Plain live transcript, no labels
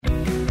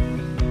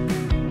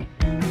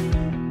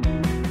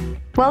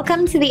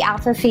Welcome to the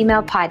Alpha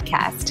Female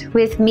Podcast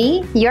with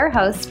me, your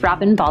host,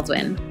 Robin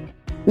Baldwin.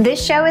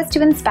 This show is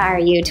to inspire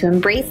you to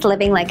embrace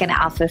living like an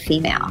alpha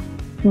female.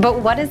 But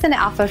what is an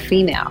alpha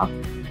female?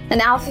 An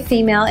alpha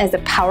female is a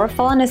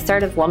powerful and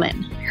assertive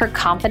woman. Her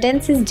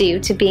confidence is due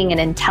to being an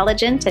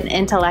intelligent and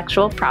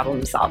intellectual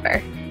problem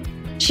solver.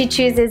 She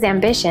chooses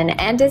ambition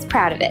and is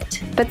proud of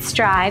it, but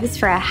strives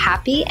for a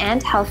happy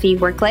and healthy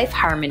work-life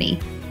harmony.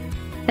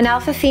 An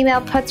alpha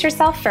female puts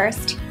herself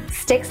first,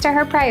 sticks to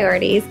her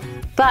priorities,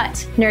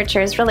 but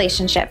nurtures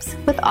relationships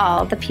with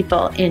all the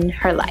people in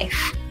her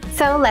life.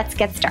 So let's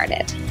get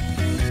started.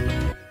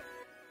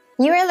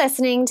 You are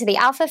listening to the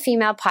Alpha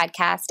Female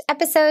Podcast,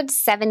 episode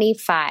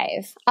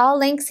 75. All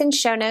links and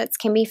show notes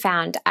can be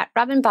found at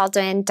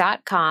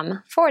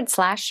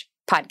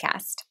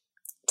robinbaldwin.com/podcast.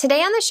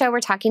 Today on the show, we're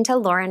talking to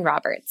Lauren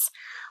Roberts.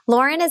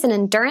 Lauren is an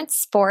endurance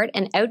sport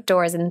and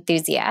outdoors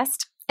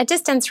enthusiast, a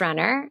distance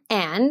runner,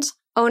 and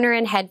owner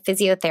and head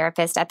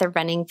physiotherapist at the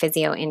Running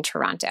Physio in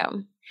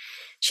Toronto.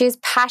 She is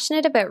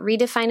passionate about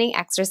redefining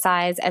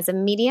exercise as a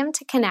medium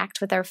to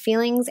connect with our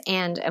feelings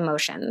and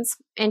emotions,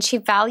 and she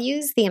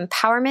values the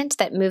empowerment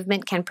that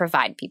movement can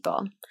provide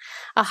people.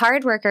 A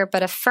hard worker,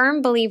 but a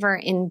firm believer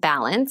in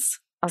balance.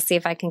 I'll see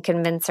if I can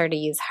convince her to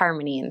use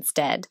harmony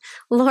instead.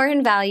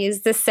 Lauren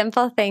values the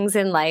simple things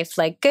in life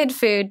like good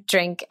food,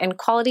 drink, and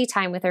quality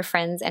time with her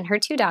friends and her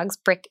two dogs,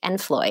 Brick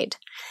and Floyd.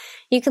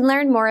 You can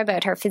learn more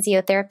about her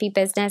physiotherapy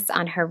business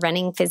on her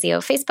Running Physio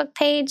Facebook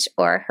page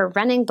or her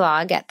running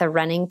blog at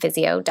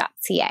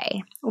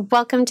therunningphysio.ca.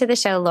 Welcome to the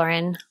show,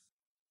 Lauren.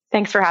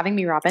 Thanks for having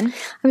me, Robin.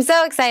 I'm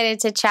so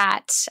excited to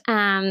chat.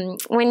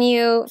 When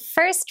you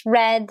first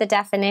read the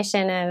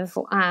definition of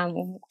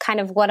kind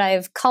of what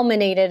I've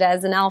culminated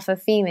as an alpha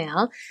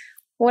female,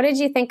 what did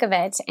you think of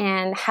it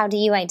and how do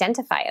you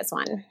identify as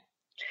one?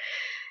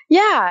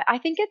 Yeah, I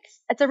think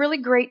it's a really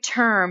great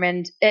term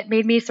and it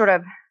made me sort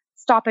of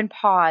stop and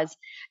pause.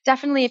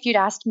 Definitely, if you'd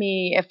asked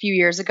me a few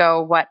years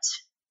ago what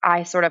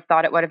I sort of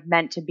thought it would have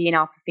meant to be an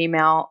alpha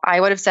female, I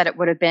would have said it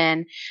would have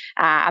been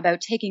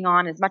about taking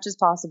on as much as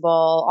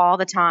possible all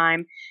the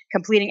time,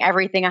 completing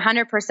everything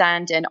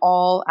 100% in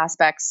all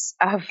aspects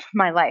of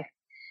my life.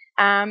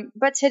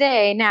 But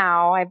today,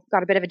 now, I've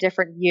got a bit of a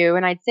different view,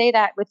 and I'd say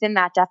that within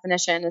that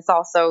definition is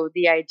also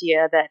the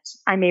idea that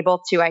I'm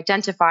able to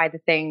identify the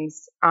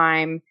things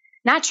I'm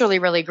naturally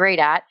really great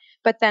at,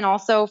 but then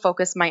also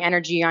focus my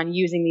energy on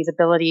using these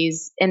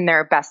abilities in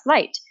their best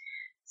light.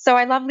 So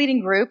I love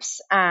leading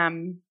groups.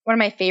 One of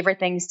my favorite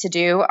things to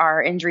do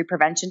are injury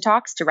prevention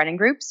talks to running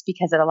groups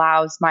because it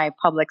allows my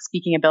public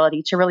speaking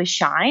ability to really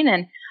shine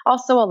and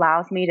also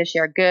allows me to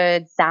share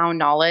good, sound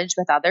knowledge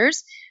with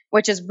others,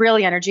 which is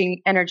really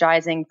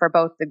energizing for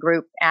both the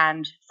group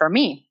and for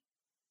me.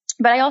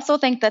 But I also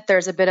think that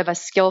there's a bit of a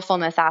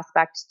skillfulness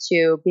aspect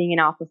to being an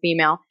alpha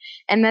female,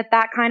 and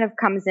that kind of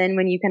comes in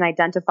when you can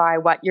identify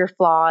what your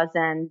flaws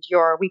and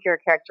your weaker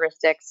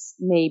characteristics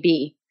may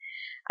be.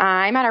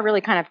 I'm at a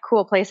really kind of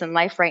cool place in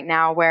life right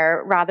now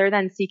where rather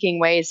than seeking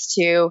ways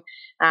to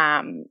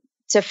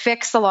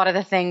fix a lot of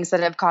the things that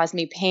have caused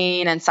me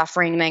pain and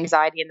suffering and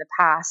anxiety in the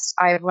past,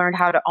 I've learned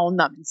how to own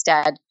them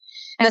instead.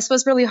 And this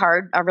was a really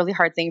hard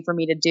thing for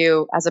me to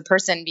do as a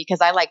person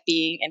because I like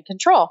being in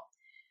control.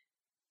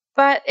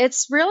 But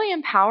it's really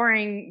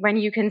empowering when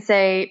you can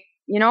say,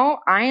 you know,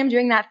 I am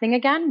doing that thing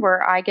again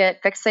where I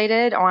get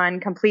fixated on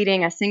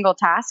completing a single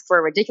task for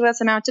a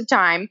ridiculous amount of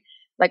time.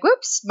 Like,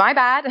 whoops, my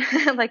bad.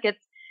 Like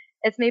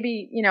it's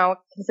maybe, you know,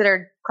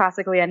 considered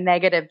classically a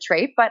negative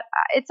trait, but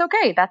it's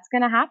okay. That's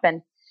going to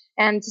happen.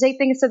 And to take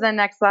things to the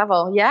next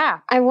level. Yeah.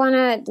 I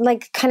want to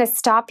kind of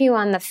stop you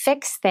on the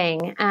fix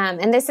thing.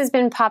 And this has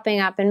been popping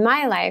up in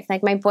my life.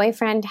 Like my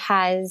boyfriend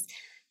has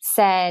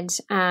said,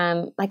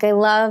 I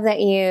love that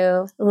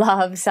you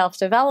love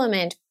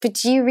self-development, but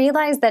do you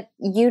realize that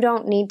you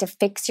don't need to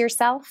fix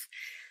yourself?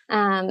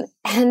 And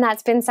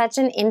that's been such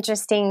an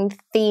interesting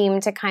theme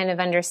to kind of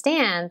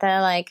understand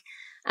that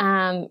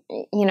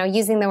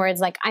using the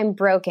words like I'm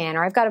broken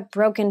or I've got a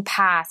broken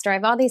past or I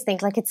have all these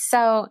things, like it's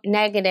so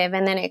negative.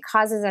 And then it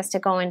causes us to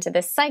go into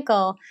this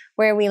cycle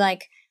where we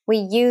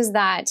use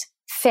that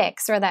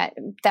fix or that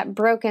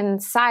broken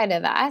side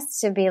of us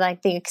to be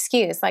like the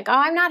excuse, like, oh,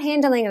 I'm not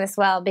handling this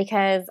well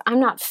because I'm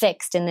not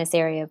fixed in this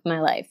area of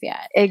my life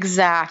yet.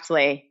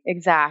 Exactly.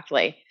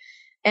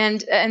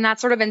 And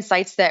that sort of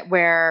incites that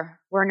we're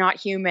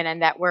not human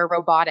and that we're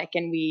robotic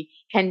and we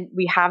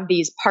have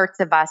these parts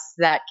of us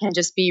that can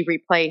just be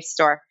replaced.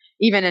 Or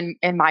even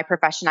in my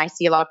profession, I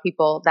see a lot of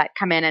people that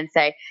come in and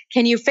say,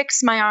 can you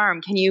fix my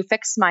arm? Can you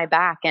fix my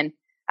back? And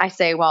I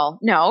say, well,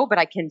 no, but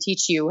I can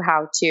teach you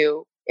how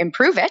to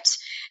improve it.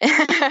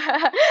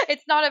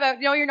 It's not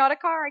about, you're not a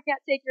car. I can't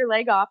take your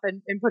leg off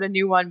and put a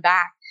new one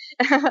back.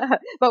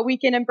 But we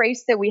can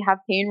embrace that we have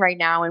pain right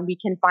now and we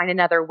can find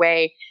another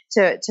way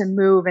to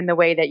move in the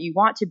way that you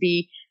want to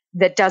be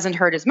that doesn't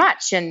hurt as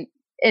much. And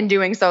in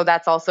doing so,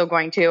 that's also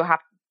going to have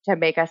to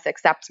make us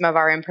accept some of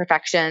our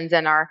imperfections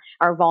and our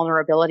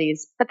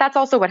vulnerabilities. But that's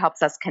also what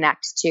helps us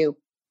connect too.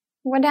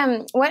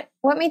 What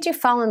made you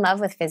fall in love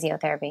with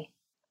physiotherapy?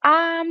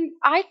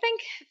 I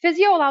think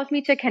physio allows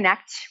me to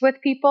connect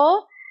with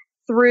people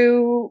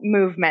through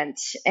movement.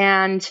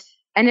 And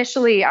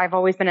initially, I've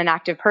always been an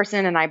active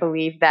person, and I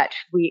believe that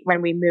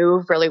when we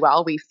move really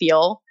well, we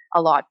feel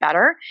a lot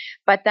better.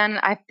 But then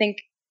I think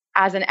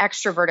as an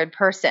extroverted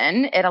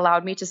person, it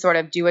allowed me to sort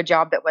of do a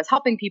job that was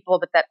helping people,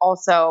 but that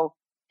also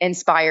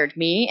inspired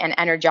me and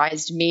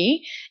energized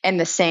me in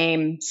the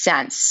same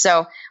sense.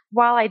 So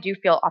while I do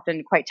feel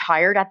often quite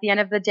tired at the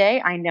end of the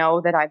day, I know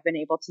that I've been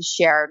able to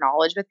share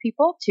knowledge with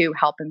people to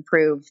help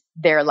improve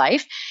their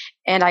life.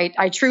 And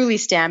I truly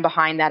stand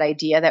behind that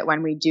idea that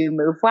when we do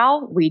move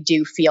well, we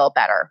do feel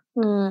better.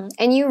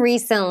 And you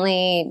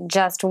recently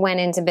just went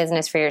into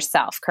business for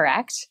yourself,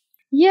 correct?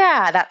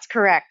 Yeah, that's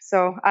correct.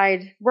 So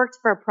I'd worked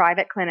for a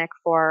private clinic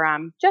for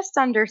just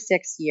under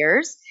 6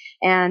 years,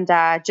 and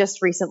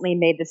just recently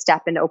made the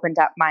step and opened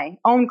up my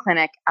own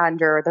clinic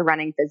under the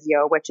Running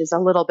Physio, which is a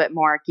little bit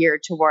more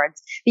geared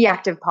towards the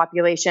active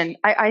population.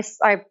 I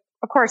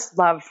of course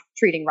love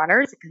treating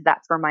runners because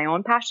that's where my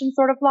own passions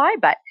sort of lie,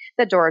 but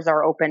the doors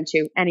are open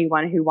to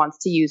anyone who wants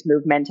to use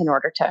movement in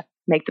order to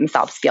make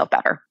themselves feel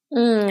better.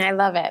 I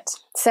love it.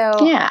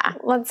 So Yeah.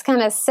 let's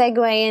kind of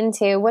segue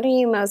into, what are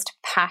you most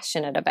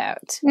passionate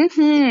about?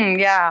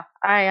 Yeah,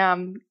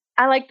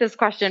 I like this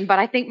question, but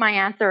I think my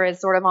answer is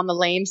sort of on the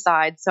lame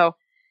side. So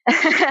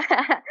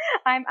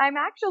I'm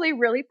actually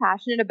really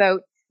passionate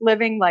about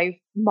living life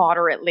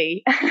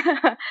moderately.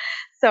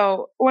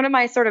 So one of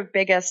my sort of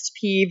biggest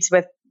peeves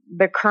with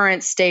the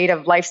current state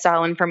of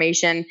lifestyle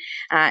information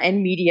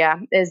and media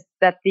is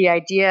that the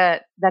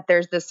idea that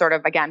there's this sort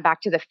of, again,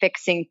 back to the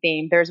fixing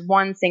theme, there's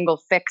one single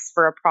fix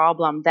for a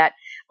problem that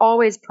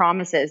always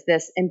promises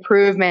this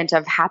improvement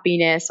of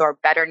happiness or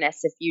betterness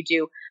if you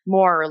do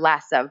more or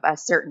less of a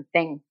certain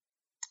thing.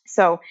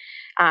 So,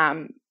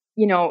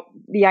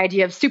 the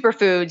idea of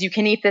superfoods, you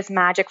can eat this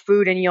magic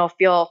food and you'll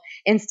feel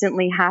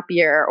instantly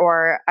happier.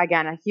 Or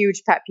again, a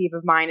huge pet peeve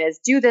of mine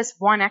is do this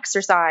one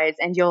exercise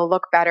and you'll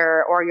look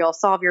better, or you'll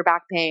solve your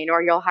back pain,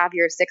 or you'll have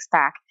your six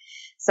pack.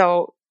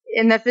 So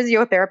in the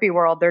physiotherapy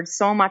world, there's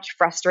so much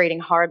frustrating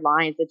hard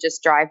lines that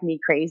just drive me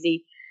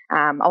crazy.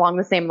 Along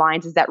the same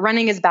lines is that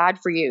running is bad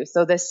for you.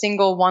 So the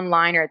single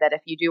one-liner that if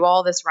you do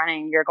all this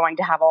running, you're going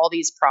to have all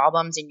these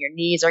problems and your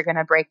knees are going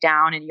to break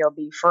down and you'll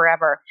be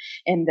forever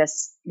in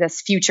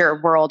this future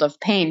world of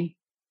pain.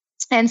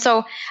 And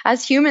so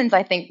as humans,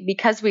 I think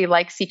because we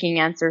like seeking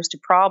answers to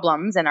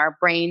problems and our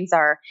brains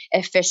are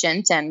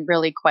efficient and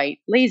really quite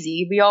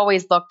lazy, we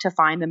always look to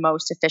find the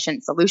most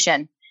efficient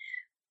solution.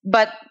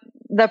 But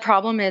the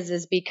problem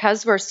is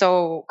because we're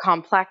so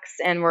complex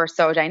and we're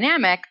so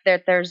dynamic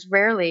that there's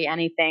rarely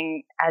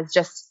anything as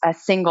just a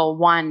single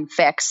one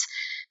fix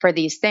for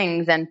these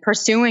things. And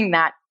pursuing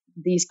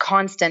these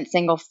constant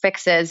single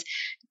fixes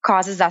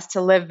causes us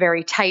to live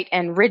very tight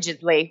and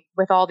rigidly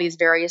with all these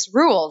various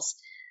rules.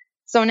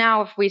 So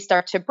now if we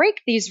start to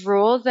break these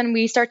rules, then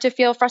we start to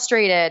feel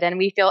frustrated and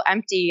we feel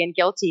empty and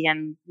guilty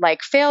and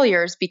like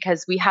failures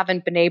because we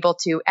haven't been able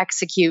to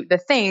execute the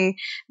thing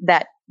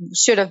that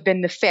should have been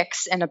the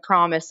fix and a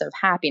promise of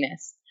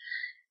happiness.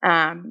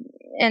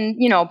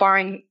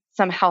 Barring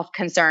some health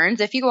concerns,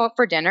 if you go out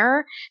for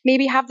dinner,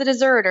 maybe have the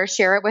dessert or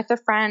share it with a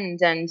friend.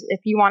 And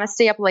if you want to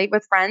stay up late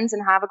with friends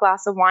and have a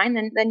glass of wine,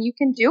 then you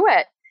can do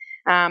it.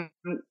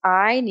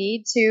 I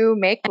need to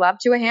make love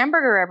to a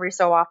hamburger every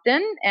so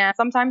often, and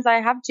sometimes I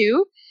have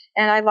two.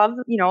 And I love,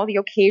 the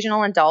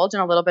occasional indulge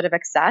in a little bit of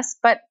excess,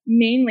 but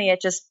mainly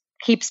it just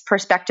keeps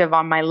perspective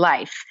on my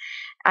life.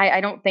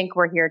 I don't think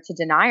we're here to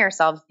deny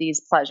ourselves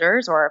these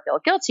pleasures or feel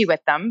guilty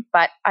with them,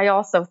 but I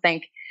also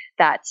think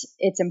that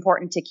it's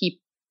important to keep,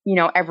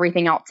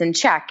 everything else in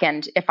check.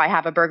 And if I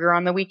have a burger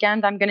on the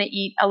weekend, I'm going to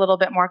eat a little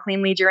bit more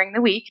cleanly during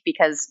the week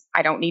because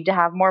I don't need to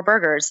have more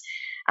burgers.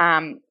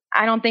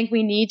 I don't think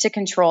we need to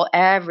control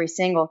every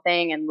single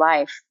thing in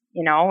life,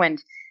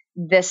 and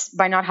this,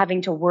 by not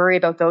having to worry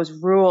about those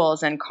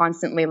rules and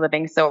constantly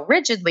living so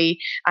rigidly,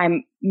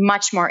 I'm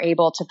much more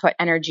able to put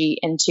energy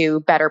into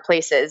better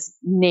places,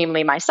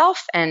 namely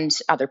myself and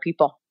other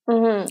people.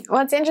 Mm-hmm.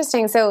 Well, it's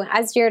interesting. So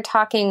as you're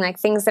talking, like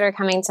things that are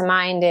coming to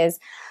mind is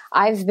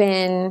I've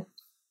been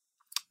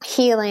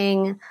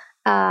healing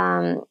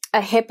a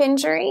hip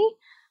injury,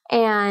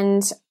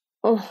 and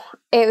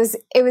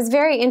it was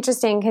very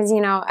interesting because,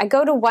 I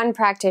go to one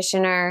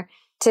practitioner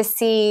to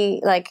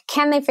see, like,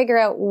 can they figure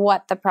out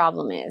what the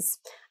problem is?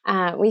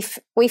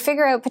 We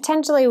figure out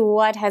potentially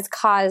what has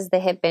caused the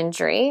hip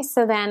injury.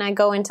 So then I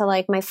go into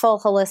like my full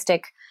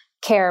holistic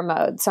care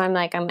mode. So I'm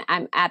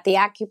at the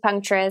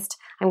acupuncturist.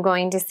 I'm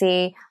going to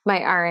see my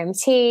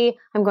RMT.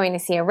 I'm going to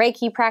see a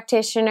Reiki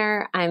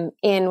practitioner. I'm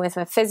in with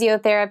a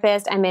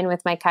physiotherapist. I'm in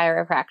with my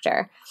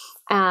chiropractor.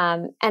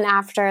 And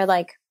after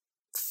like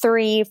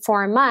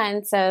 3-4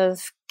 months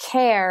of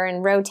care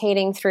and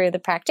rotating through the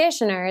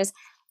practitioners,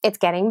 it's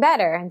getting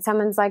better. And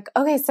someone's like,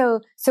 okay,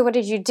 so what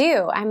did you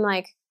do? I'm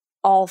like,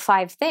 all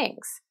 5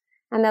 things.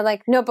 And they're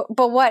like, no,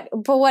 but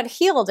what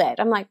healed it?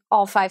 I'm like,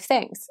 all 5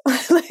 things.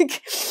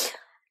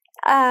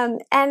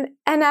 And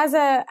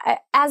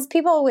as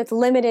people with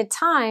limited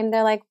time,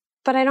 they're like,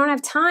 but I don't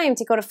have time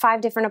to go to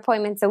 5 different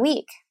appointments a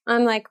week.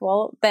 I'm like,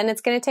 well, then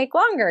it's going to take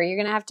longer. You're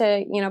going to have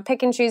to,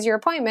 pick and choose your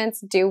appointments,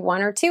 do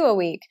 1 or 2 a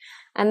week.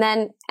 And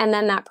then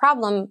that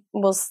problem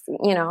will,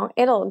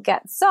 it'll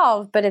get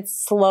solved, but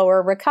it's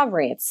slower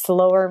recovery. It's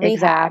slower rehab.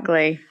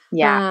 Exactly.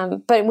 Yeah.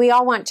 But we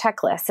all want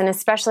checklists. And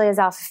especially as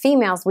alpha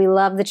females, we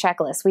love the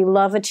checklist. We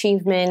love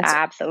achievement.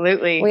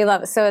 Absolutely. We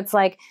love it. So it's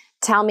like,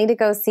 tell me to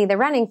go see the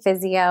running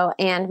physio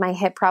and my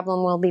hip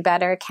problem will be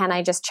better. Can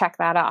I just check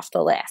that off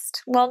the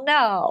list? Well,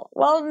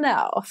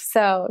 no.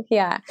 So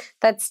yeah,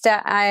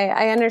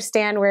 I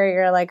understand where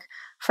your like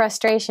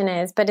frustration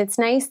is, but it's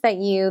nice that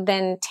you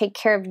then take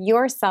care of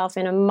yourself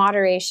in a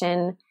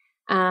moderation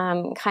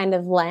kind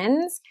of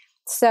lens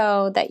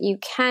so that you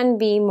can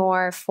be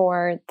more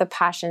for the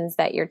passions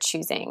that you're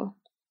choosing.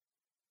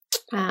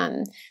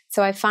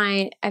 So I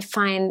find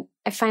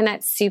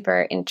that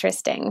super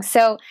interesting.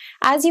 So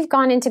as you've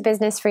gone into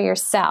business for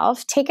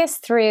yourself, take us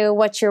through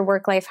what your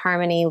work-life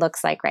harmony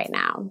looks like right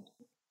now.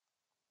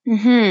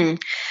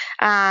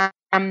 I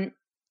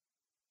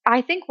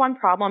think one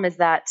problem is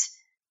that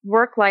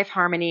work-life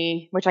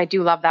harmony, which I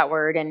do love that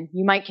word, and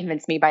you might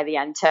convince me by the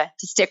end to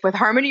stick with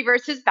harmony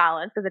versus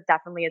balance, because it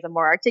definitely is a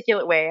more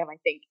articulate way, and I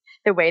think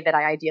the way that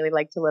I ideally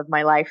like to live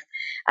my life.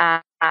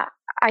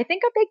 I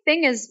think a big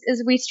thing is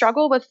we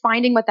struggle with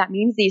finding what that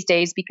means these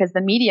days, because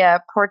the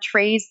media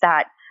portrays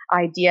that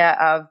idea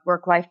of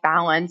work-life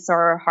balance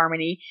or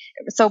harmony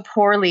so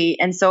poorly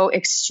and so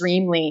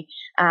extremely.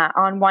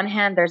 On one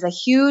hand, there's a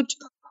huge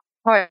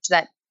push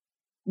that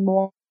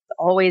more is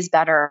always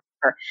better.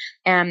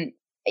 And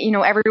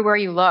everywhere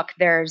you look,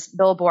 there's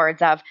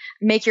billboards of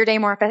make your day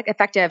more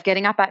effective,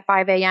 getting up at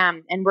 5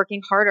 a.m. and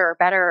working harder,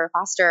 better,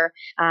 faster,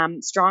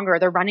 stronger.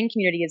 The running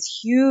community is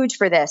huge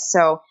for this.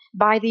 So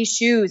buy these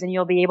shoes and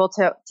you'll be able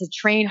to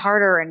train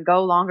harder and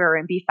go longer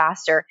and be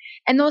faster.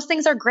 And those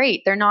things are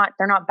great. They're not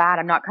bad.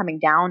 I'm not coming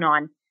down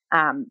on,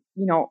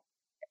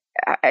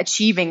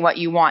 achieving what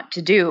you want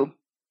to do.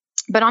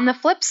 But on the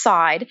flip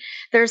side,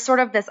 there's sort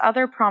of this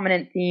other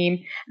prominent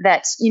theme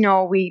that,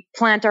 we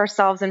plant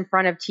ourselves in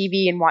front of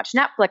TV and watch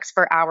Netflix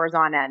for hours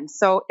on end.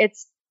 So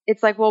it's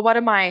like, well, what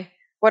am I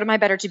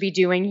better to be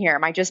doing here?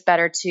 Am I just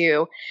better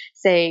to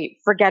say,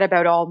 forget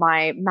about all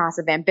my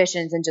massive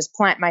ambitions and just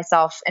plant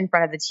myself in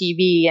front of the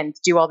TV and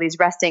do all these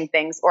resting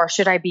things? Or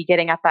should I be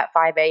getting up at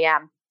 5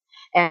 a.m.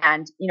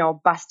 and,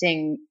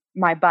 busting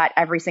my butt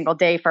every single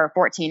day for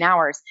 14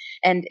 hours?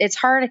 And it's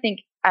hard, I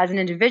think, as an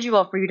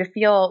individual for you to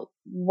feel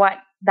what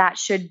that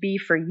should be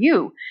for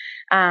you.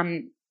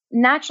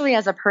 Naturally,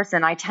 as a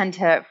person, I tend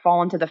to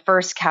fall into the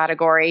first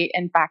category.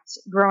 In fact,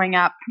 growing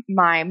up,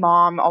 my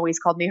mom always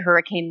called me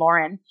Hurricane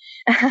Lauren.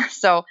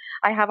 So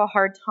I have a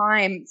hard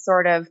time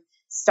sort of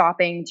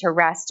stopping to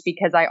rest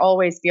because I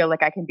always feel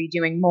like I can be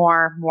doing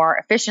more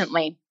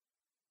efficiently.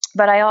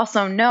 But I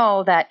also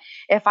know that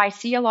if I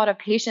see a lot of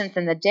patients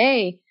in the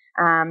day,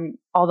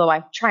 although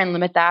I try and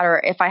limit that, or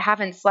if I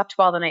haven't slept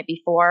well the night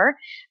before,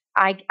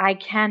 I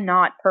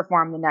cannot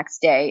perform the next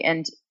day.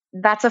 And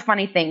that's a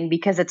funny thing,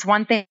 because it's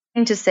one thing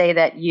to say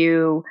that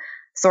you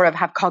sort of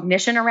have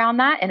cognition around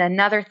that, and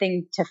another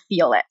thing to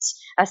feel it,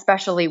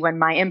 especially when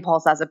my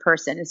impulse as a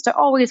person is to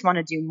always want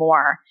to do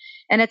more.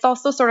 And it's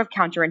also sort of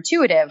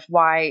counterintuitive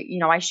why,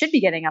 I should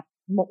be getting up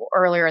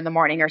earlier in the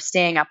morning or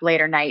staying up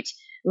late at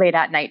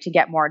night to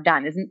get more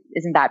done.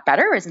 Isn't that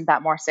better? Isn't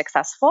that more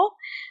successful?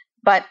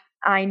 But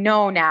I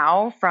know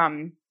now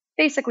from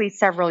basically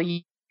several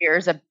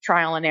years of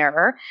trial and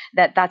error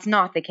that that's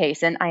not the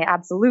case. And I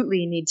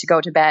absolutely need to go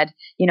to bed,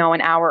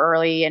 an hour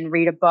early and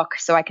read a book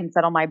so I can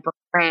settle my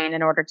brain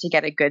in order to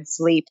get a good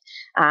sleep.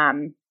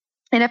 And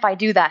if I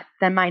do that,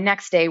 then my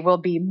next day will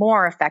be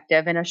more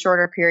effective in a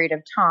shorter period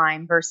of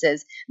time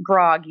versus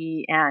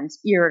groggy and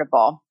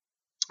irritable.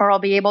 Or I'll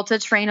be able to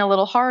train a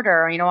little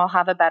harder, I'll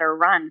have a better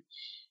run.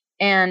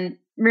 And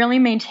really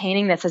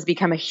maintaining this has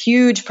become a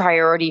huge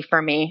priority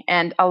for me.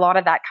 And a lot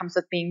of that comes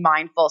with being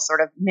mindful, sort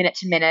of minute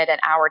to minute and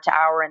hour to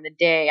hour in the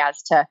day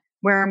as to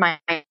where my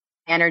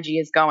energy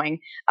is going.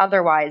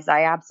 Otherwise,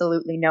 I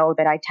absolutely know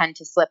that I tend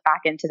to slip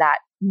back into that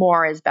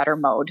more is better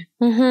mode.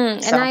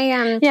 Mm-hmm. So,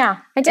 and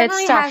I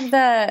definitely have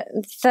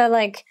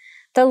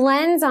the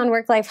lens on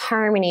work-life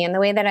harmony, and the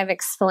way that I've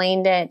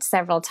explained it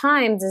several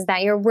times is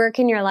that your work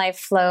and your life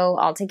flow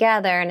all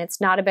together, and it's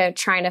not about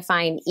trying to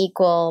find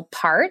equal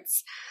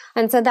parts.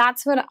 And so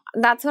that's what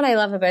I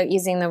love about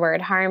using the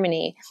word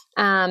harmony.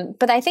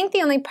 But I think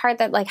the only part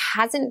that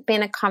hasn't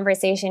been a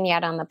conversation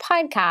yet on the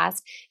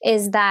podcast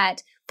is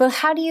that, but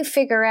how do you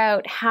figure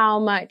out how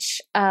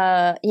much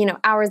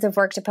hours of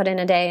work to put in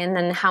a day, and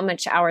then how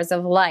much hours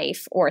of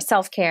life or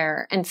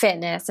self-care and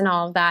fitness and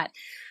all of that?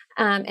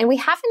 And we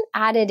haven't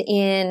added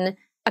in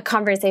a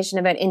conversation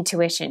about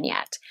intuition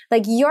yet.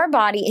 Like, your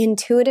body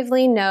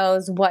intuitively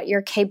knows what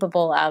you're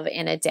capable of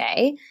in a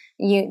day.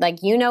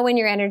 you know when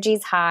your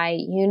energy's high,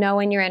 you know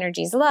when your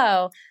energy's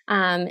low.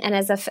 And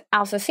as a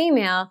alpha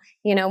female,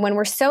 when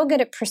we're so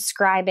good at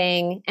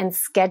prescribing and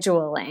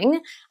scheduling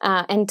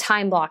and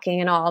time blocking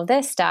and all of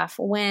this stuff,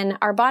 when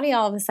our body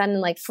all of a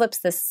sudden flips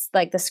this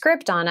the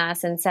script on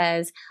us and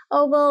says,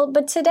 oh well,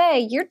 but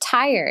today you're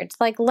tired,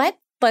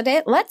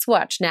 let's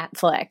watch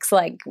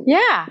Netflix.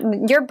 Yeah.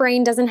 Your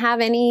brain doesn't have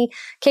any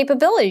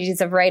capabilities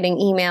of writing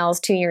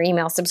emails to your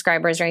email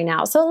subscribers right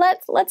now. So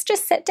let's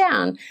just sit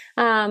down.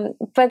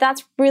 But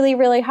that's really,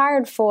 really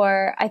hard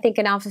for, I think,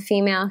 an alpha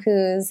female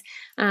who's,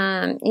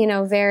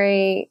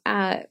 very,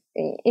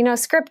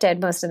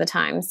 scripted most of the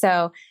time.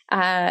 So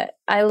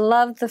I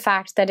love the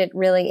fact that it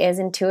really is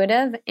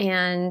intuitive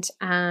and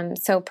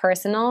so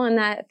personal, and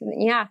that,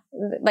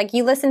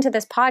 you listen to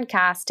this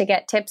podcast to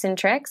get tips and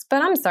tricks,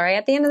 but I'm sorry,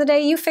 at the end of the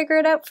day, you figure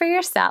it out for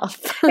yourself.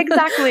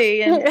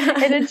 Exactly.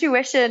 And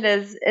intuition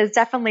is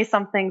definitely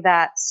something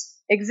that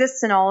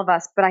exists in all of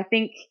us, but I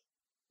think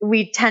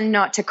we tend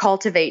not to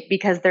cultivate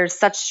because there's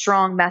such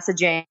strong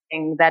messaging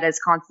that is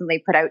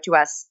constantly put out to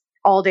us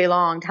all day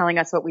long, telling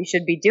us what we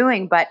should be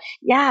doing. But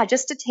yeah,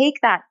 just to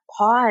take that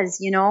pause,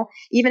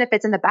 even if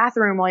it's in the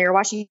bathroom while you're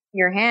washing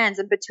your hands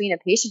in between a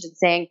patient and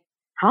saying,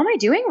 how am I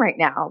doing right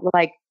now? How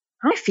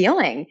am I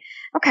feeling?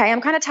 Okay, I'm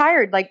kind of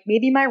tired.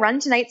 Maybe my run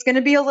tonight's going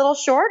to be a little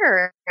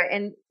shorter.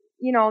 And,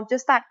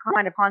 just that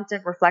kind of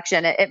constant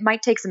reflection. It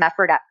might take some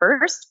effort at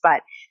first,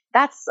 but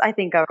that's, I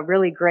think, a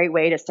really great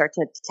way to start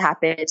to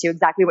tap into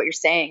exactly what you're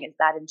saying, is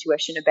that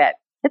intuition a bit.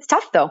 It's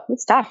tough though.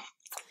 It's tough.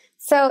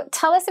 So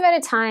tell us about a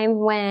time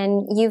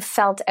when you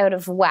felt out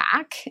of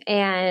whack,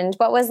 and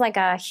what was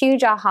a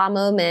huge aha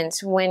moment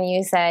when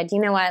you said, you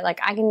know what,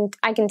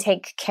 I can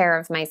take care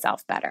of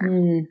myself better.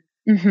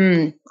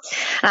 Mm-hmm.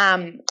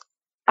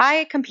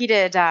 I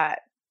competed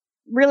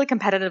really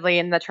competitively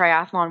in the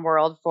triathlon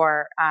world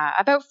for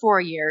about 4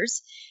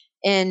 years.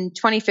 In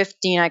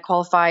 2015, I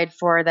qualified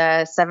for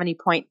the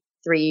 70.3,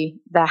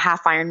 the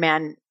half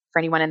Ironman for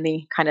anyone in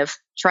the kind of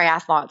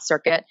triathlon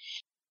circuit,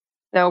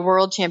 the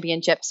World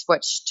Championships,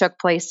 which took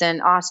place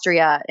in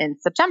Austria in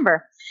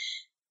September.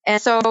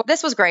 And so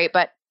this was great,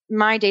 but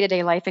my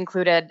day-to-day life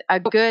included a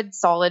good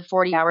solid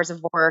 40 hours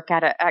of work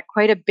at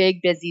quite a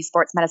big, busy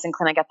sports medicine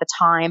clinic at the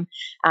time,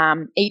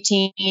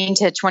 18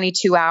 to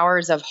 22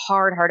 hours of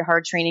hard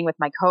training with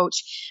my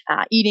coach,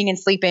 eating and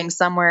sleeping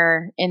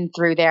somewhere in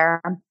through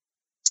there.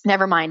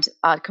 Never mind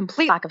a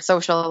complete lack of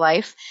social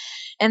life.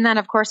 And then,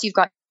 of course, you've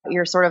got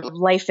your sort of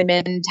life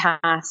admin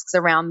tasks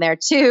around there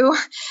too.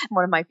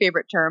 One of my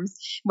favorite terms,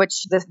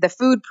 which the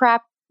food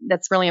prep,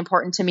 that's really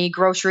important to me,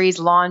 groceries,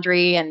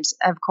 laundry. And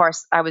of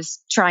course, I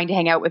was trying to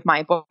hang out with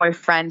my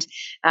boyfriend,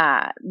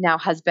 now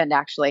husband,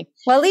 actually.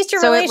 Well, at least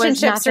your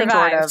relationship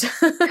survived.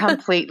 Sort of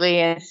completely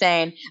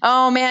insane.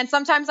 Oh man,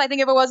 sometimes I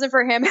think if it wasn't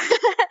for him,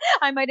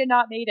 I might have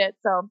not made it.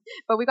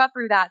 But we got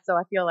through that. So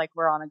I feel like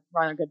we're on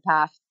a good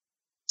path.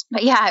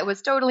 But yeah, it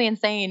was totally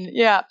insane.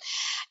 Yeah.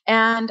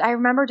 And I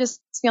remember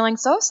just feeling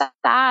so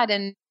sad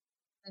and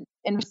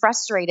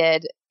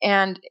frustrated.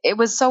 And it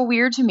was so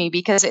weird to me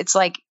because it's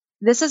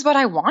this is what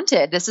I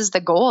wanted. This is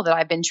the goal that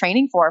I've been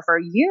training for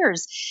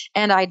years.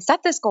 And I'd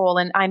set this goal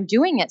and I'm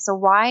doing it. So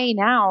why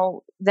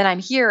now that I'm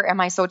here, am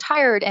I so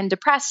tired and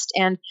depressed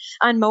and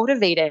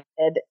unmotivated?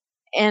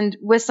 And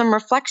with some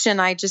reflection,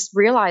 I just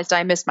realized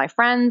I missed my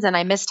friends and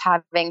I missed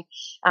having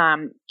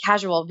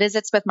casual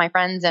visits with my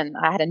friends. And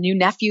I had a new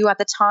nephew at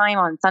the time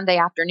on Sunday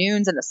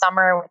afternoons in the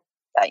summer,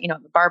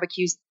 the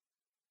barbecues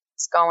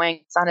going,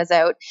 sun is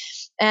out.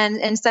 And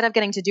instead of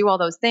getting to do all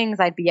those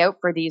things, I'd be out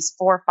for these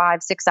 4,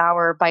 5, 6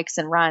 hour bikes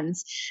and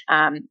runs.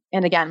 And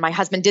again, my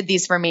husband did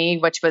these with me,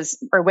 which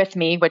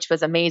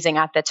was amazing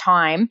at the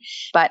time.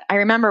 But I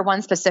remember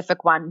one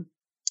specific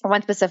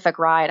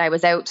ride. I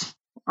was out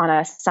on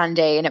a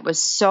Sunday and it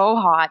was so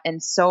hot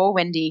and so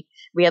windy.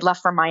 We had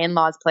left from my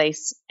in-laws'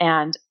 place.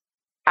 And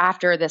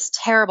after this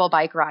terrible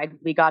bike ride,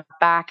 we got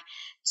back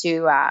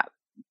to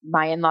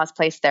my in-laws'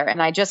 place there.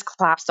 And I just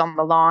collapsed on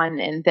the lawn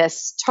in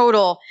this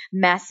total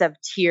mess of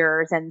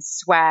tears and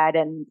sweat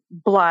and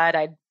blood.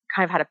 I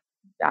kind of had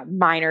a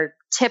minor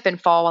tip and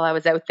fall while I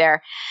was out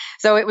there.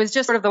 So it was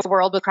just sort of the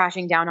world was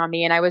crashing down on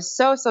me. And I was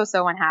so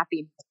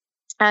unhappy.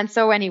 And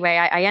so anyway,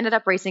 I ended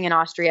up racing in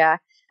Austria.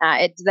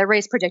 The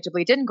race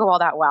predictably didn't go all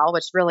that well,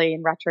 which really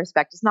in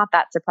retrospect is not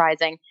that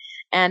surprising.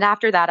 And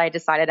after that, I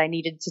decided I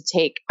needed to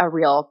take a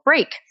real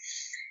break.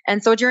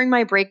 And so during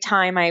my break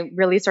time, I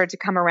really started to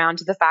come around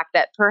to the fact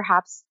that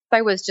perhaps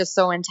I was just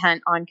so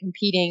intent on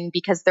competing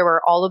because there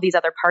were all of these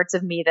other parts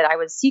of me that I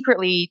was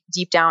secretly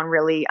deep down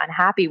really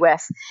unhappy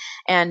with.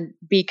 And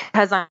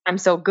because I'm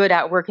so good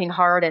at working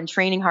hard and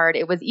training hard,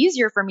 it was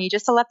easier for me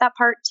just to let that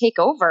part take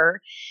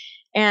over.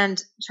 And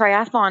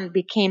triathlon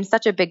became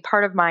such a big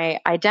part of my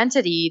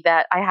identity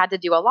that I had to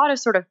do a lot of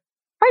sort of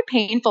quite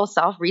painful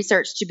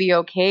self-research to be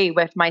okay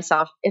with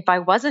myself if I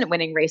wasn't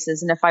winning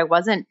races and if I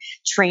wasn't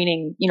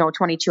training,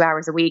 22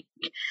 hours a week.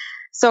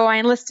 So I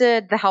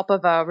enlisted the help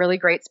of a really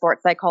great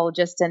sports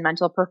psychologist and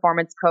mental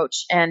performance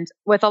coach. And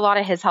with a lot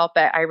of his help,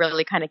 I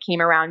really kind of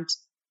came around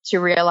to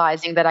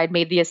realizing that I'd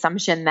made the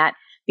assumption that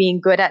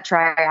being good at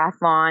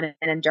triathlon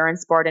and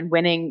endurance sport and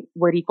winning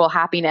would equal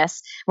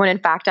happiness, when in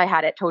fact I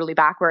had it totally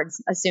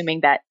backwards,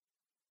 assuming that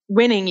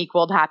winning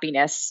equaled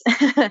happiness,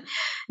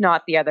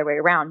 not the other way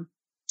around.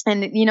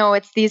 And,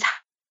 it's these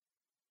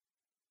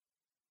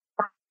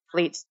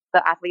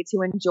the athletes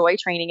who enjoy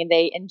training and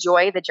they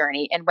enjoy the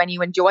journey. And when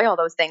you enjoy all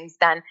those things,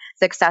 then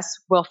success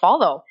will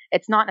follow.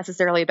 It's not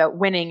necessarily about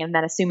winning and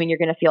then assuming you're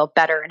going to feel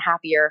better and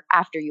happier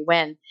after you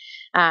win.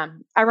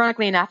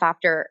 Ironically enough,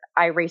 after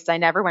I raced, I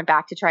never went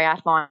back to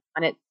triathlon.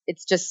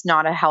 It's just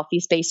not a healthy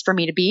space for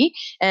me to be.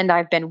 And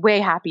I've been way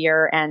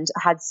happier and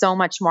had so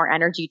much more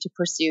energy to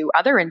pursue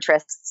other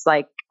interests,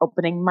 like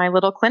opening my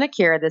little clinic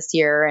here this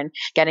year and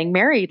getting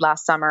married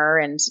last summer,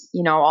 and,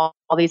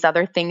 all these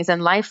other things in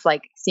life,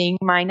 like seeing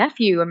my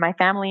nephew and my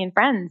family and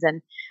friends.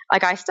 And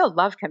like, I still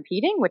love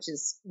competing, which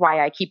is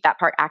why I keep that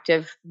part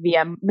active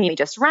via mainly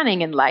just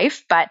running in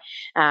life. But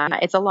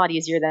it's a lot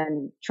easier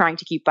than trying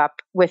to keep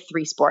up with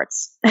 3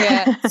 sports.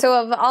 Yeah. So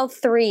of all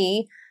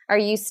 3, are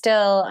you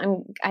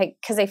still,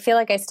 because I feel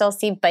like I still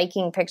see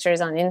biking pictures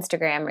on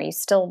Instagram. Are you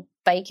still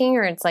biking,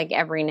 or it's like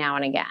every now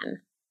and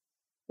again?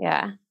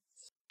 Yeah.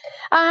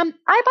 I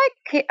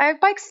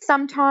bike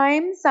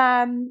sometimes.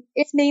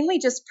 It's mainly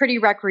just pretty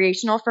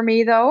recreational for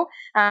me though.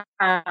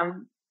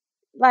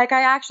 Like,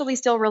 I actually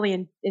still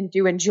really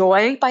do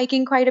enjoy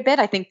biking quite a bit.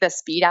 I think the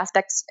speed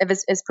aspect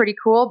is pretty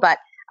cool, but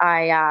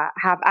I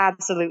have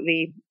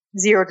absolutely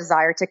zero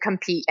desire to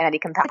compete in any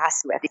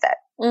capacity with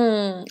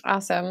it.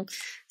 Awesome.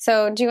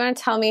 So do you want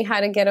to tell me how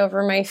to get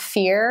over my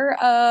fear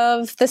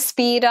of the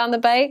speed on the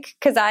bike?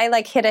 Because I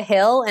like hit a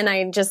hill and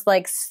I just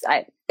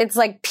it's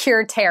like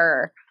pure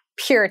terror.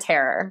 Pure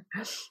terror.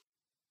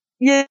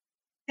 Yeah,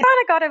 you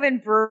kind of got to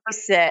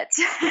embrace it.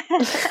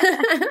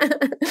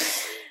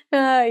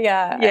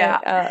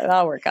 Yeah.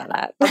 I'll work on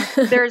that.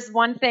 There's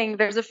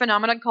a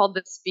phenomenon called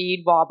the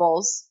speed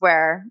wobbles,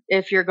 where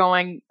if you're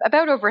going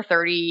about over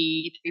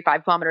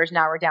 35 kilometers an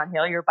hour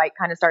downhill, your bike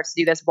kind of starts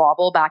to do this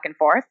wobble back and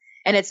forth,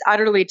 and it's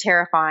utterly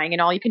terrifying.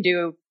 And all you can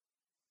do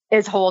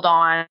is hold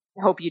on,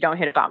 hope you don't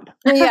hit a bump.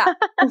 Yeah.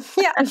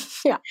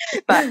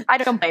 But I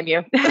don't blame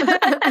you.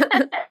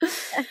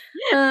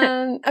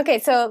 Okay,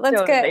 so let's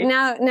Totally. go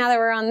now that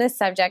we're on this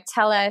subject.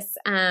 Tell us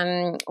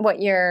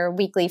what your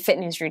weekly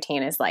fitness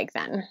routine is like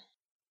then.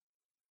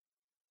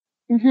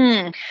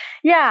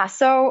 Yeah.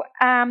 So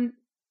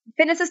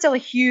fitness is still a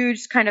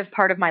huge kind of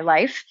part of my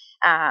life,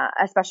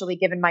 especially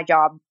given my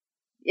job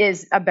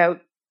is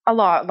about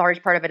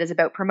large part of it is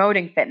about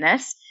promoting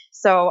fitness.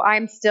 So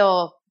I'm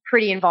still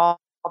pretty involved,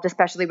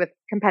 especially with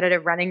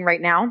competitive running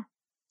right now.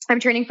 I'm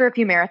training for a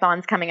few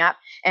marathons coming up,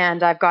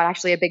 and I've got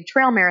actually a big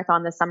trail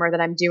marathon this summer that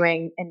I'm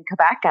doing in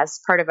Quebec as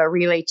part of a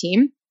relay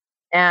team.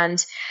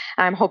 And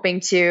I'm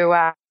hoping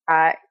to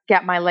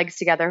get my legs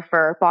together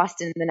for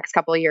Boston in the next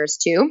couple of years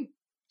too.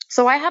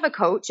 So I have a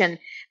coach, and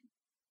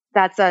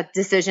that's a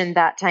decision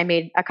that I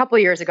made a couple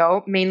of years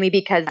ago, mainly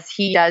because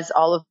he does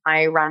all of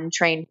my run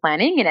train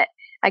planning. And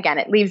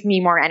it leaves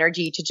me more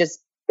energy to just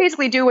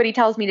basically do what he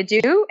tells me to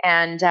do,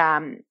 and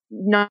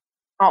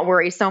not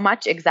worry so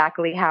much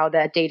exactly how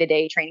the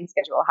day-to-day training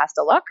schedule has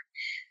to look.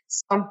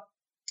 So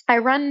I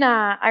run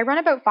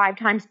about 5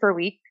 times per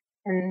week,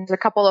 and there's a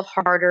couple of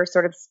harder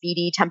sort of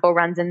speedy tempo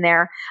runs in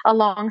there, a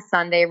long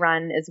Sunday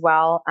run as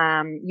well,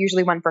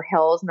 usually one for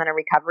hills and then a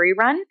recovery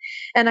run.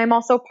 And I'm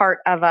also part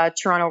of a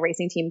Toronto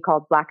racing team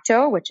called Black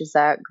Toe, which is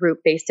a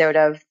group based out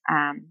of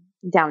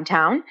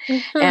downtown.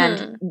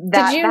 And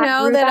did you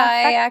know that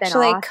I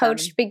actually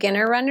coached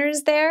beginner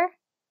runners there?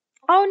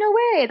 Oh, no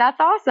way. That's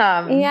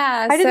awesome.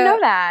 Yeah. I didn't know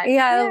that.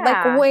 Yeah,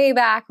 like way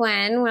back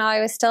when I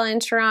was still in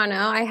Toronto,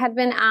 I had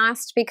been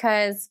asked,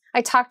 because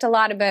I talked a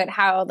lot about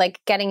how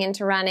like getting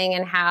into running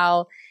and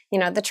how,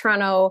 the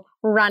Toronto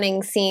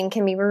running scene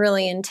can be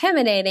really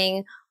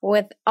intimidating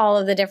with all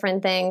of the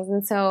different things.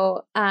 And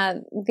so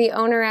the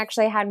owner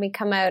actually had me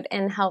come out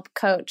and help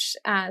coach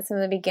some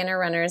of the beginner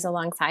runners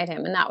alongside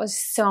him. And that was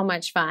so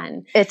much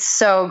fun. It's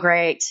so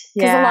great.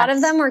 Because a lot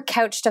of them were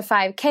couch to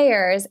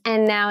 5Kers.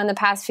 And now in the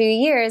past few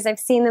years, I've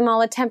seen them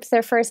all attempt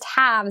their first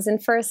halves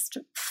and first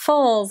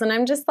fulls. And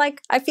I'm just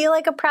like, I feel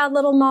like a proud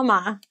little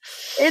mama.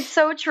 It's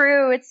so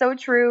true. It's so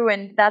true.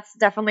 And that's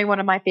definitely one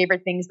of my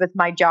favorite things with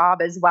my job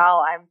as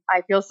well.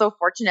 I feel so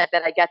fortunate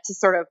that I get to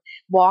sort of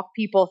walk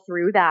people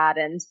through that.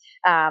 And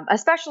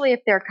especially if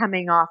they're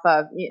coming off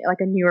of like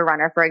a newer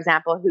runner, for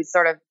example, who's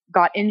sort of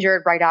got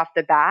injured right off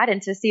the bat,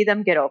 and to see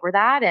them get over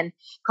that and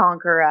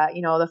conquer,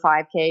 the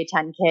 5K,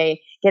 10K,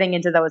 getting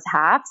into those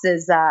halves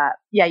is,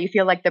 you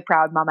feel like the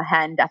proud mama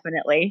hen,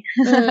 definitely.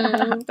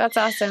 That's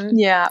awesome.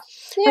 Yeah.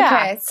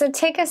 Okay. So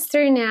take us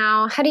through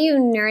now. How do you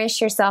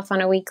nourish yourself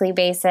on a weekly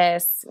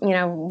basis,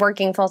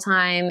 working full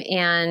time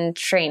and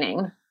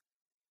training?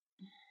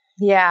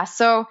 Yeah.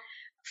 So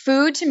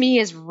food to me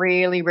is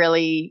really,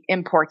 really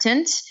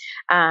important.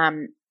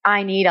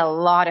 I need a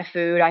lot of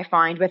food. I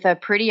find with a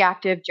pretty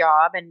active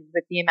job and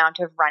with the amount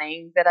of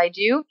running that I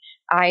do,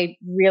 I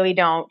really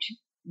don't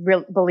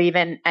believe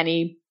in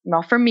any,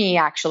 for me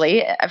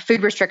actually,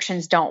 food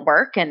restrictions don't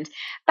work. And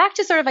back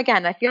to sort of,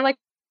 again, I feel like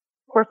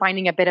we're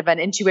finding a bit of an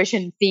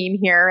intuition theme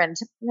here, and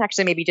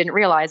actually maybe didn't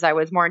realize I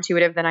was more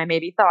intuitive than I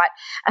maybe thought.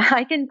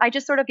 I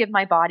just sort of give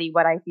my body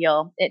what I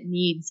feel it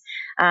needs.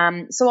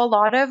 So a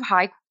lot of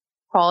high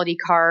quality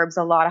carbs,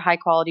 a lot of high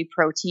quality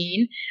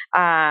protein.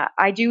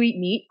 I do eat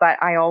meat,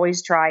 but I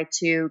always try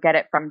to get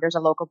it from, there's a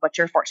local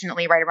butcher,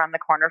 fortunately, right around the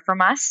corner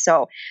from us.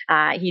 So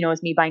he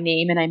knows me by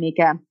name, and I make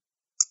a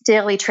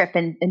daily trip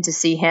in to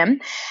see him.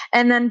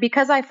 And then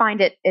because I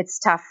find it's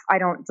tough, I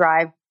don't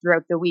drive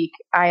throughout the week.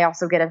 I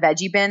also get a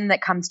veggie bin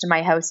that comes to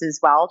my house as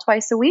well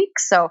twice a week.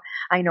 So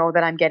I know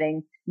that I'm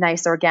getting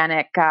nice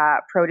organic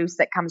produce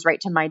that comes right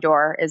to my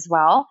door as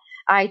well.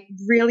 I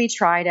really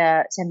try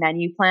to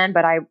menu plan,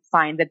 but I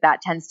find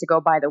that tends to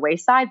go by the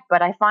wayside.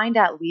 But I find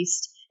at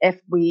least if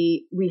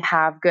we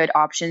have good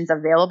options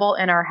available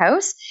in our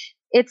house,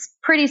 it's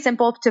pretty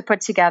simple to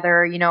put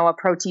together, a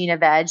protein, a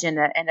veg, and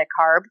a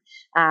carb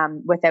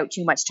without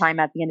too much time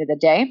at the end of the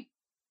day.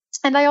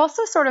 And I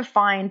also sort of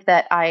find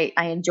that I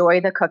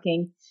enjoy the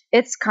cooking.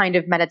 It's kind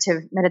of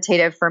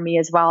meditative for me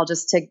as well,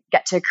 just to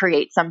get to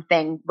create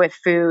something with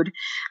food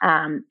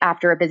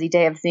after a busy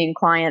day of seeing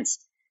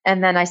clients.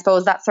 And then I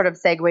suppose that sort of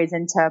segues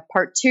into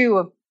part two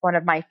of one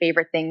of my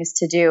favorite things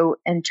to do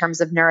in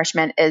terms of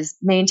nourishment is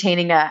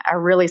maintaining a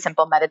really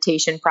simple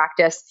meditation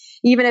practice,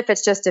 even if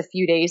it's just a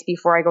few days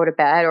before I go to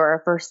bed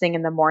or first thing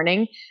in the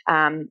morning.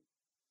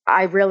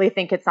 I really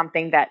think it's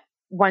something that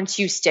once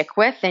you stick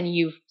with and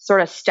you've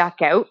sort of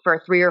stuck out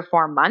for 3 or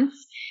 4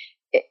 months,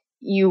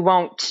 you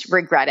won't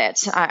regret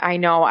it. I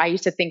know I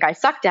used to think I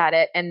sucked at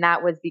it, and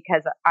that was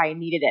because I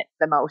needed it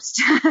the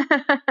most.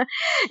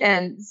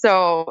 And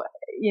so,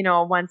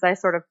 once I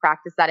sort of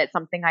practice that, it's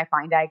something I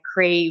find I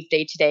crave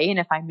day to day. And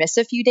if I miss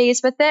a few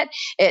days with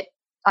it,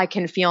 I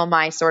can feel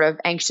my sort of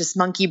anxious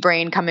monkey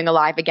brain coming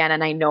alive again.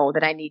 And I know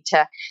that I need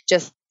to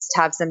just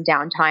have some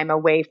downtime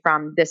away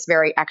from this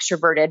very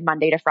extroverted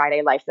Monday to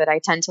Friday life that I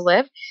tend to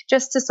live,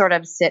 just to sort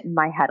of sit in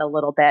my head a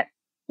little bit.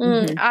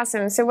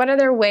 Awesome. So what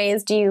other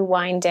ways do you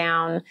wind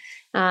down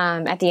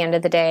at the end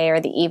of the day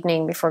or the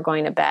evening before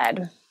going to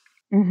bed?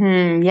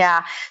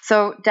 Yeah.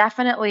 So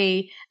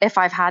definitely if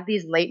I've had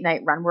these late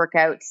night run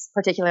workouts,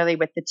 particularly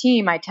with the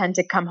team, I tend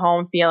to come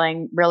home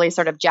feeling really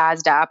sort of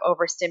jazzed up,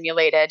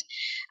 overstimulated.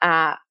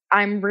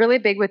 I'm really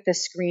big with the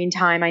screen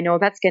time. I know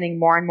that's getting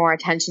more and more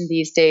attention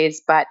these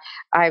days, but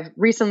I've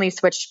recently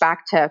switched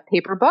back to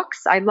paper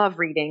books. I love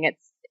reading.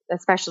 It's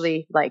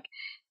especially like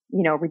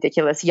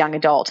ridiculous young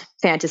adult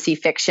fantasy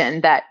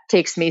fiction that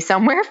takes me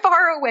somewhere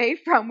far away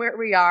from where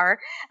we are.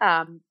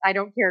 I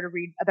don't care to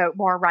read about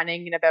more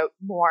running and about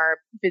more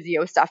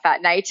physio stuff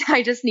at night.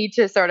 I just need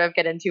to sort of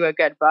get into a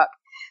good book.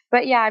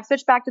 But yeah, I've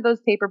switched back to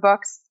those paper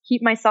books,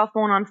 keep my cell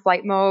phone on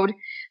flight mode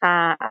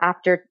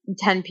after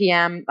 10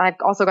 p.m. I've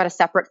also got a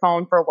separate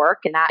phone for work,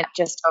 and that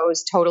just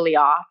goes totally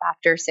off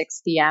after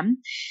 6 p.m.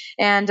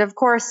 And of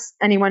course,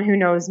 anyone who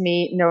knows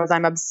me knows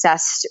I'm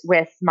obsessed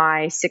with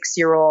my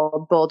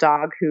 6-year-old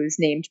bulldog who's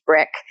named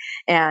Brick.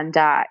 And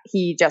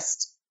he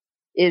just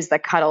is the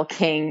cuddle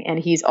king, and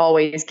he's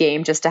always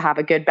game just to have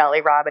a good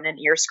belly rub and an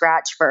ear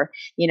scratch for,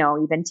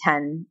 even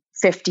 10,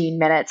 15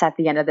 minutes at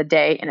the end of the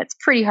day. And it's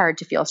pretty hard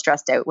to feel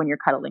stressed out when you're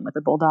cuddling with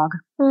a bulldog.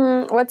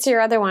 What's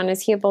your other one?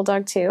 Is he a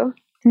bulldog too?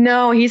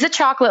 No, he's a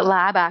chocolate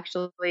lab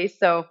actually.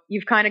 So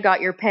you've kind of got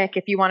your pick.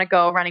 If you want to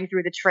go running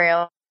through the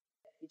trail,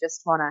 you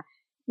just want to,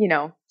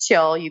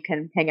 chill, you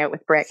can hang out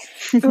with Brick.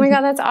 Oh my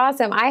God, that's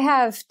awesome. I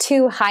have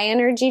 2 high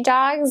energy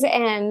dogs,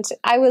 and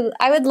I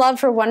would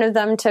love for one of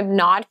them to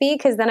not be,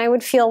 because then I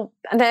would feel,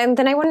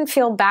 then I wouldn't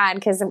feel bad,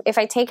 because if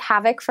I take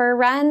Havoc for a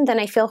run, then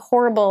I feel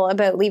horrible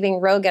about leaving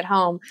Rogue at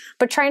home.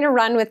 But trying to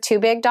run with 2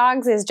 big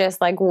dogs is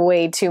just like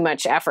way too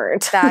much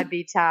effort. That'd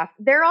be tough.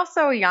 They're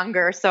also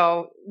younger,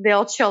 so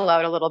they'll chill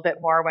out a little bit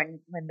more when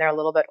they're a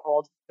little bit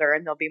older,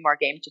 and they'll be more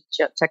game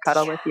to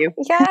cuddle with you.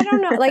 Yeah, I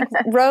don't know. Like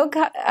Rogue,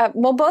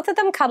 both of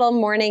them cuddle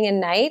morning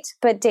and night,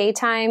 but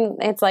daytime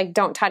it's like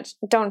don't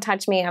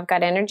touch me. I've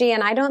got energy,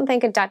 and I don't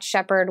think a Dutch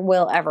Shepherd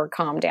will ever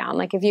calm down.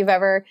 Like if you've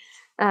ever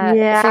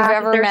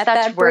met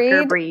that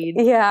breed,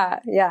 yeah.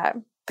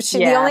 But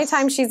the only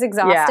time she's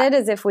exhausted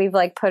is if we've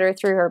like put her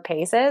through her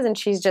paces, and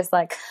she's just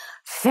like,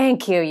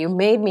 "Thank you, you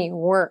made me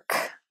work."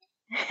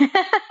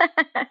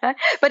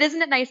 But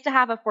isn't it nice to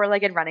have a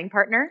 4-legged running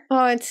partner?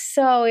 Oh, it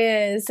so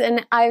is.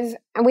 And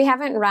we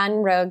haven't run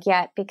Rogue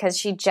yet because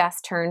she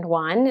just turned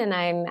 1, and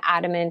I'm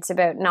adamant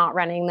about not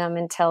running them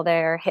until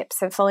their hips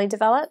have fully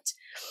developed.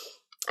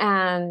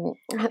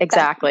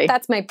 Exactly.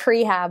 That's my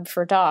prehab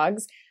for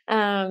dogs.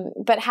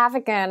 But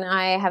Havoc and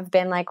I have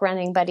been like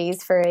running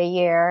buddies for a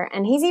year,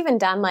 and he's even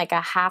done like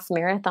a half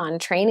marathon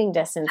training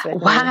distance with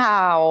me.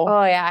 Wow.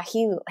 Oh yeah.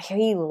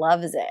 He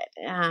loves it.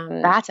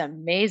 That's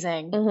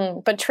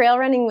amazing. But trail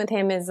running with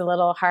him is a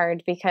little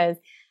hard because,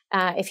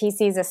 if he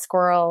sees a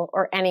squirrel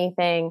or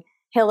anything,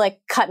 he'll like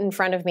cut in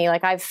front of me.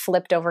 Like I've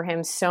flipped over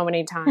him so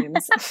many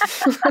times.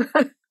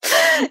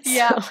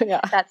 Yeah.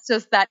 That's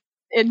just that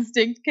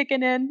instinct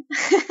kicking in.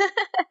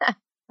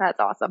 That's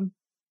awesome.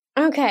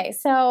 Okay,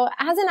 so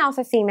as an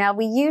alpha female,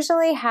 we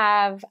usually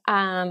have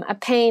a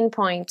pain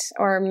point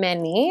or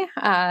many,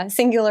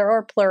 singular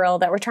or plural,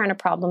 that we're trying to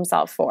problem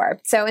solve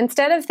for. So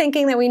instead of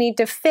thinking that we need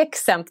to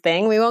fix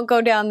something, we won't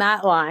go down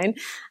that line.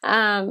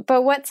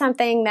 But what's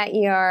something that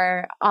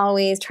you're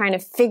always trying to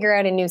figure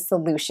out a new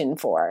solution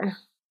for?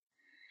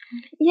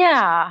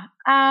 Yeah.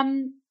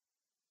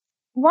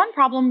 One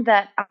problem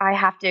that I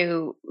have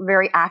to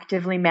very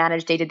actively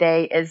manage day to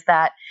day is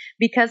that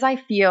because I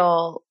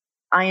feel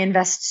I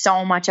invest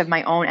so much of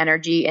my own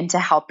energy into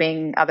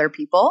helping other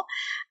people,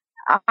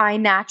 I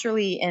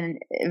naturally and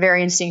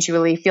very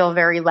instinctually feel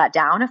very let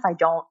down if I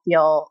don't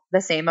feel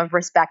the same of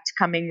respect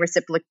coming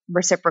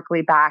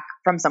reciprocally back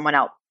from someone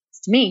else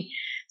to me.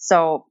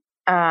 So,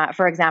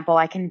 for example,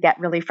 I can get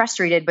really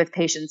frustrated with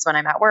patients when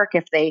I'm at work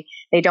if they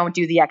don't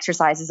do the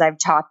exercises I've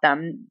taught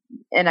them.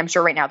 And I'm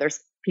sure right now there's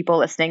people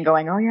listening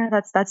going, "Oh yeah,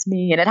 that's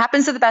me," and it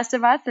happens to the best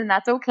of us, and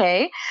that's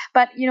okay.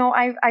 But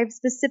I've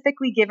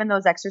specifically given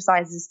those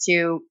exercises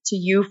to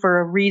you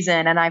for a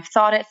reason, and I've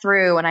thought it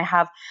through, and I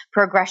have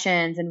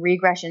progressions and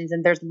regressions,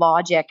 and there's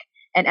logic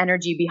and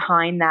energy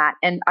behind that,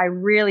 and I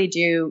really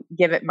do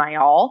give it my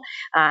all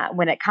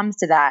when it comes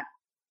to that.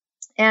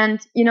 And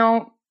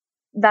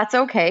that's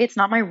okay. It's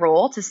not my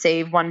role to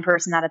save one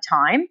person at a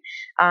time.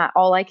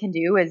 All I can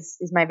do is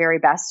my very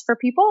best for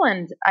people,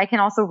 and I can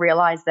also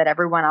realize that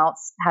everyone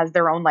else has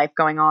their own life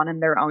going on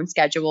and their own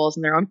schedules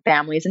and their own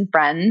families and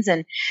friends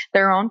and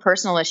their own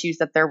personal issues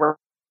that they're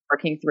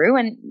working through.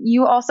 And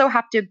you also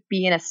have to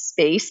be in a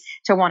space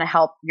to want to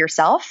help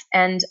yourself,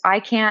 and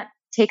I can't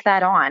take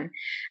that on.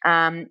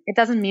 It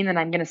doesn't mean that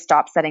I'm going to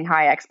stop setting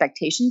high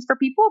expectations for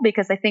people,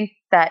 because I think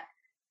that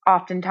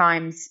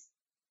oftentimes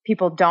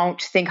people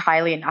don't think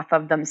highly enough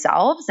of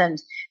themselves, and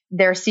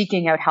they're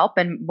seeking out help.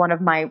 And one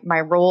of my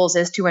roles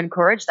is to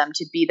encourage them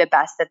to be the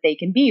best that they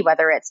can be,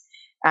 whether it's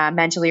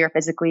mentally or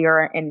physically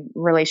or in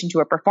relation to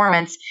a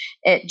performance.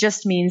 It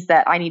just means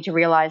that I need to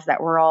realize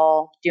that we're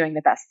all doing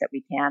the best that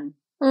we can.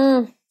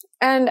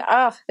 And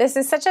this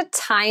is such a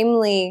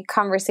timely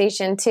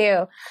conversation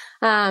too.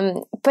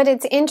 But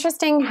it's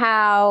interesting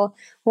how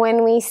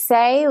when we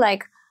say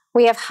like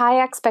we have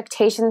high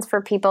expectations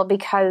for people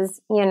because,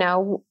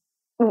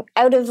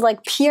 out of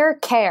like pure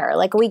care,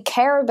 like we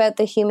care about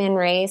the human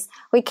race.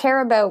 We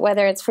care about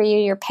whether it's for you,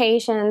 your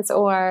patients,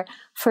 or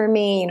for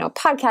me,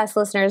 podcast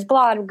listeners,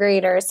 blog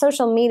readers,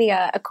 social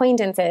media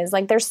acquaintances.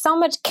 Like there's so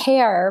much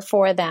care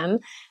for them.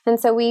 And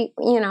so we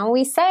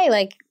say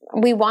like,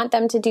 we want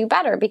them to do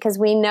better because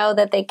we know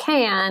that they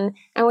can,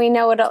 and we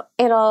know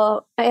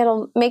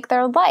it'll make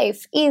their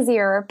life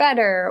easier or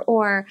better,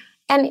 or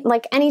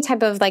any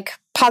type of like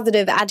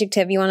positive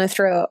adjective you want to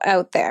throw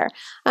out there.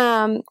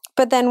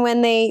 But then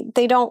when they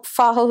don't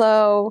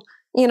follow,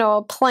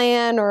 a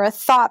plan or a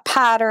thought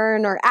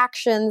pattern or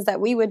actions that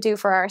we would do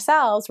for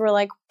ourselves, we're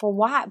like, but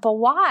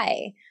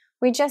why?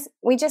 We just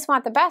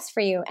want the best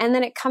for you. And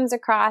then it comes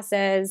across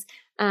as,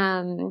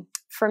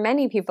 for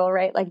many people,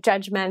 right, like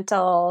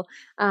judgmental,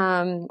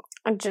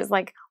 just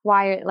like,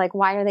 why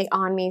are they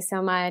on me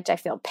so much? I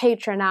feel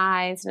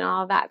patronized and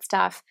all that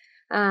stuff.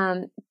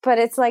 But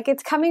it's like,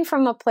 it's coming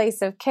from a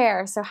place of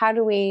care. So how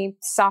do we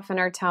soften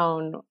our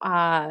tone,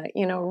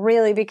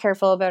 really be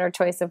careful about our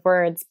choice of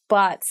words,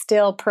 but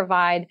still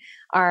provide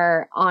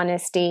our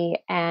honesty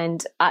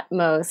and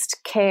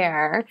utmost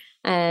care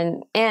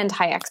and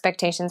high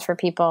expectations for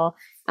people,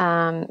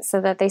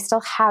 so that they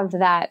still have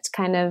that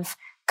kind of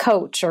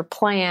coach or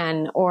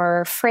plan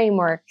or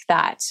framework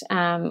that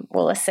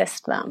will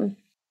assist them.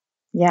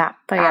 Yeah,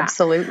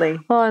 absolutely.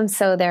 Well, I'm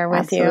so there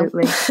with you.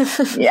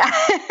 Yeah.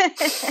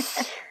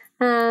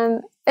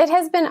 It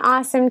has been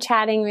awesome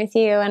chatting with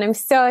you, and I'm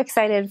so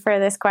excited for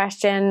this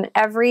question.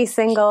 Every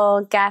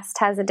single guest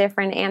has a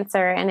different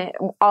answer, and it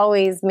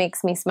always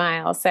makes me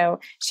smile. So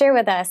share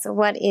with us,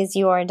 what is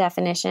your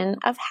definition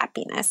of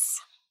happiness?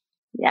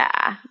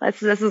 Yeah,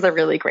 this is a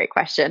really great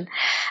question.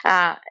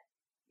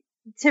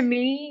 To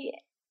me,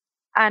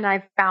 and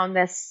I've found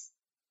this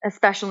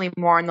especially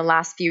more in the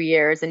last few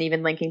years, and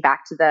even linking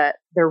back to the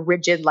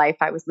rigid life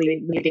I was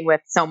leading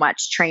with so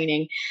much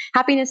training.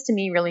 Happiness to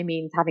me really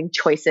means having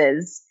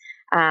choices.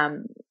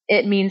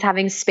 It means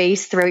having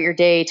space throughout your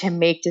day to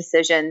make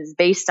decisions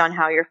based on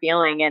how you're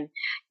feeling, and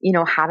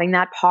having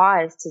that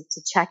pause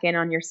to check in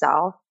on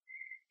yourself.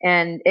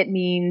 And it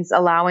means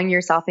allowing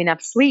yourself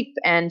enough sleep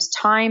and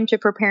time to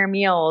prepare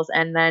meals,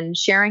 and then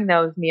sharing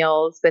those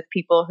meals with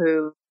people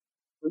who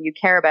you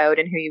care about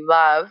and who you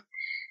love.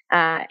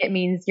 It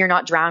means you're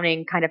not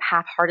drowning kind of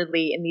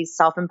half-heartedly in these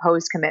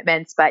self-imposed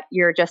commitments, but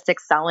you're just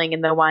excelling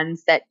in the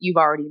ones that you've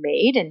already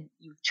made and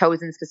you've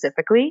chosen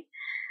specifically.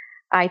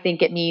 I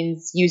think it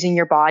means using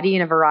your body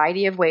in a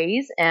variety of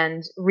ways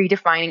and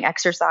redefining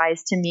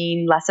exercise to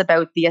mean less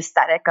about the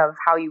aesthetic of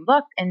how you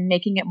look and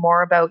making it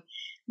more about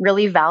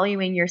really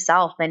valuing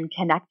yourself and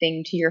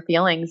connecting to your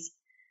feelings.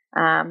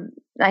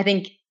 I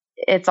think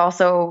it's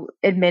also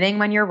admitting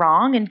when you're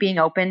wrong and being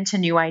open to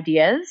new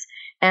ideas,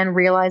 and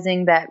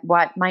realizing that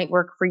what might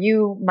work for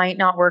you might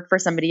not work for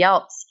somebody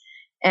else.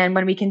 And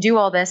when we can do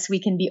all this, we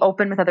can be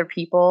open with other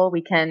people.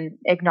 We can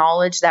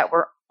acknowledge that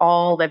we're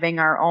all living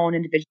our own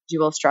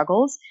individual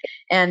struggles.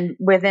 And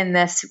within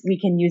this, we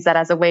can use that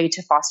as a way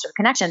to foster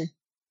connection.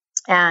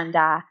 And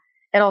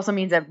it also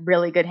means a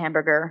really good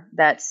hamburger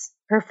that's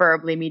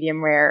preferably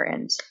medium rare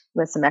and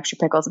with some extra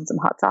pickles and some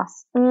hot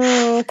sauce.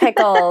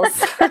 Pickles.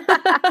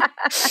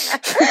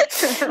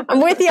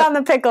 I'm with you on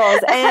the pickles,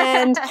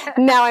 and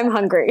now I'm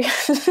hungry.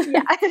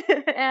 Yeah,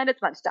 and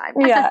it's lunchtime.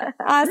 Yeah,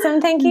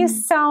 awesome. Thank you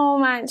so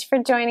much for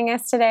joining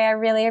us today. I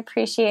really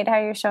appreciate how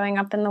you're showing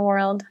up in the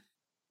world.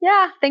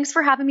 Yeah, thanks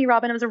for having me,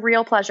 Robin. It was a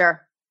real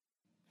pleasure.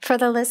 For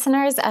the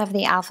listeners of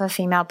the Alpha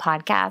Female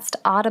podcast,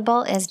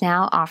 Audible is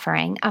now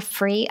offering a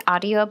free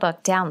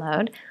audiobook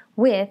download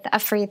with a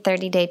free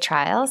 30-day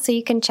trial, so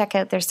you can check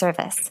out their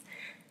service.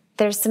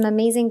 There's some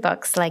amazing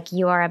books like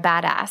You Are a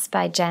Badass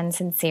by Jen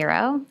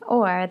Sincero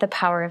or The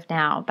Power of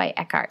Now by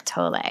Eckhart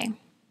Tolle.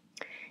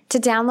 To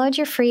download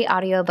your free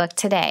audiobook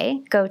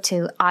today, go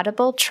to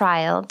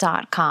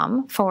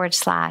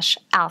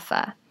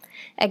audibletrial.com/alpha.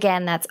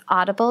 Again, that's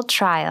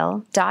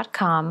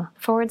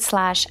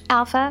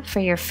audibletrial.com/alpha for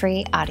your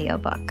free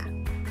audiobook.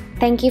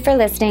 Thank you for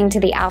listening to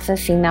the Alpha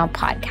Female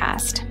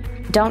podcast.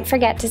 Don't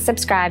forget to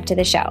subscribe to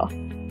the show.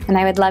 And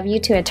I would love you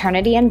to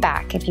eternity and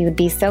back if you would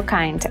be so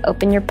kind to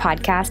open your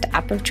podcast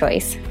app of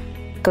choice.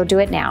 Go do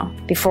it now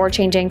before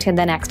changing to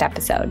the next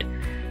episode.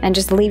 And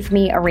just leave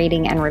me a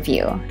rating and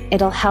review.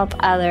 It'll help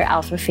other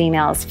alpha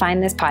females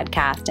find this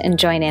podcast and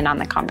join in on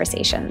the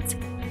conversations.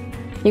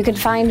 You can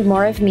find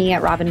more of me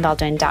at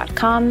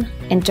robinbaldwin.com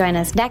and join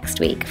us next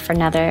week for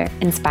another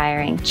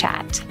inspiring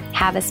chat.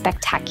 Have a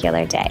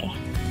spectacular day.